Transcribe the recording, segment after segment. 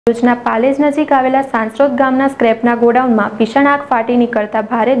ભરૂચના પાલેજ નજીક આવેલા સાંસરોદ ગામના સ્ક્રેપના ગોડાઉનમાં ભીષણ આગ ફાટી નીકળતા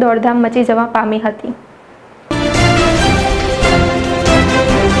ભારે દોડધામ મચી જવા પામી હતી।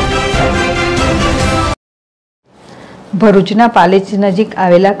 ભરૂચના પાલેજ નજીક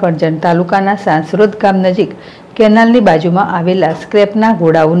આવેલા કરજણ તાલુકાના સાંસરોદ ગામ નજીક કેનાલની બાજુમાં આવેલા સ્ક્રેપના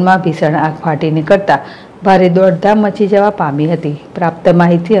ગોડાઉનમાં ભીષણ આગ ફાટી નીકળતા ભારે દોડધામ મચી જવા પામી હતી। પ્રાપ્ત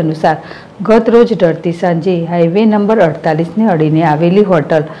માહિતી અનુસાર ગત રોજ ઢળતી સાંજે હાઈવે નંબર 48ને અડીને આવેલી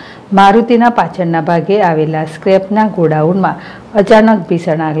હોટલ મારુતિના પાછળના ભાગે આવેલા સ્ક્રેપના ગોડાઉનમાં અચાનક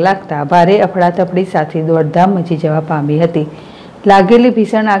ભીષણ આગ લાગતા ભારે અફડાતફડી સાથે દોડધામ મચી જવા પામી હતી। લાગેલી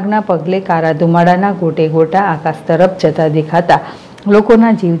ભીષણ આગના પગલે કાળા ધુમાડાના ગોટે ગોટા આકાશ તરફ જતા દેખાતા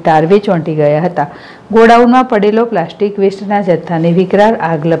લોકોના જીવ તારવે ચોંટી ગયા હતા। ગોડાઉનમાં પડેલો પ્લાસ્ટિક વેસ્ટના જથ્થાને વિકરાળ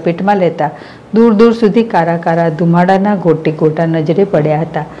આગ લપેટમાં લેતા દૂર દૂર સુધી કાળા ધુમાડાના ગોટે ગોટા નજરે પડ્યા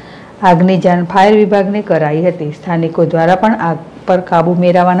હતા। આગની જાણ ફાયર વિભાગને કરાઈ હતી। સ્થાનિકો દ્વારા પણ આગ પર કાબુ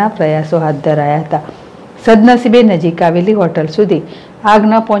મેળવવાના પ્રયાસો હાથ ધરાયા હતા। સદનસીબે નજીક આવેલી હોટલ સુધી આગ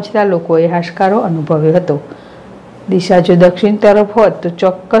ન પહોંચતા લોકોએ હાશકારો અનુભવ્યો હતો। દિશા જો દક્ષિણ તરફ હોત તો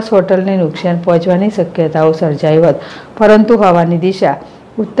ચોક્કસ હોટલને નુકસાન પહોંચવાની શક્યતાઓ સર્જાઈ હોત, પરંતુ હવાની દિશા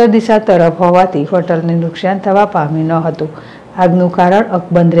ઉત્તર દિશા તરફ હોવાથી હોટલને નુકસાન થવા પામ્યું ન હતું। આગનું કારણ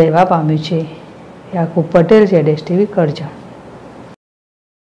અકબંધ રહેવા પામ્યું છે। યાકુબ પટેલ, ZSTV, કરજણ।